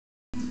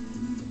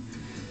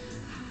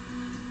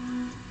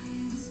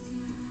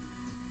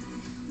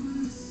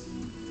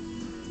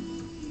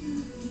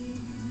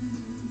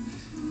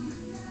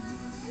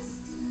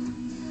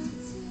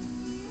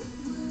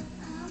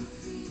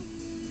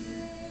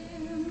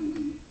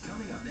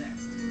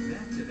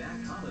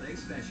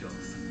holiday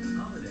specials.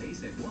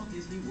 Holidays at Walt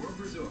Disney World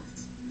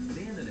Resorts.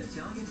 Then an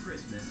Italian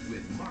Christmas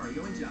with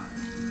Mario and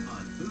Giada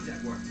on Food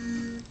Network.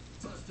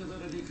 Faster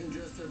than a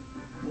decongestant,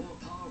 more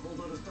powerful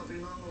than a stuffy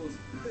nose.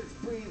 It's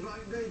Breathe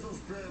Right nasal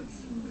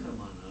strips.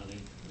 Come on,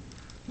 honey.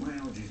 My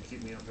allergies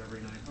keep me up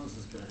every night. How's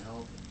this gonna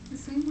help? The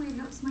same way it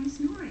helps my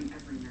snoring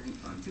every night.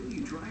 Until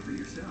you try for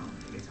yourself,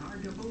 it's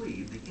hard to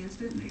believe the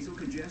instant nasal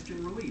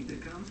congestion relief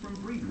that comes from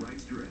Breathe Right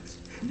strips.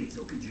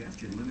 Nasal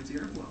congestion limits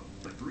airflow,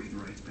 but Breathe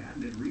Right's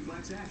patented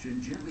reflex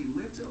action gently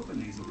lifts open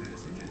nasal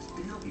passages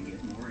to help you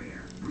get more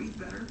air. Breathe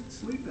better,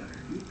 sleep better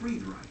with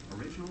Breathe Right.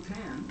 Original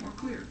tan or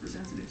clear for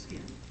sensitive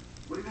skin.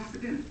 What do you have for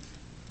dinner?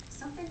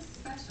 Something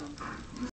special.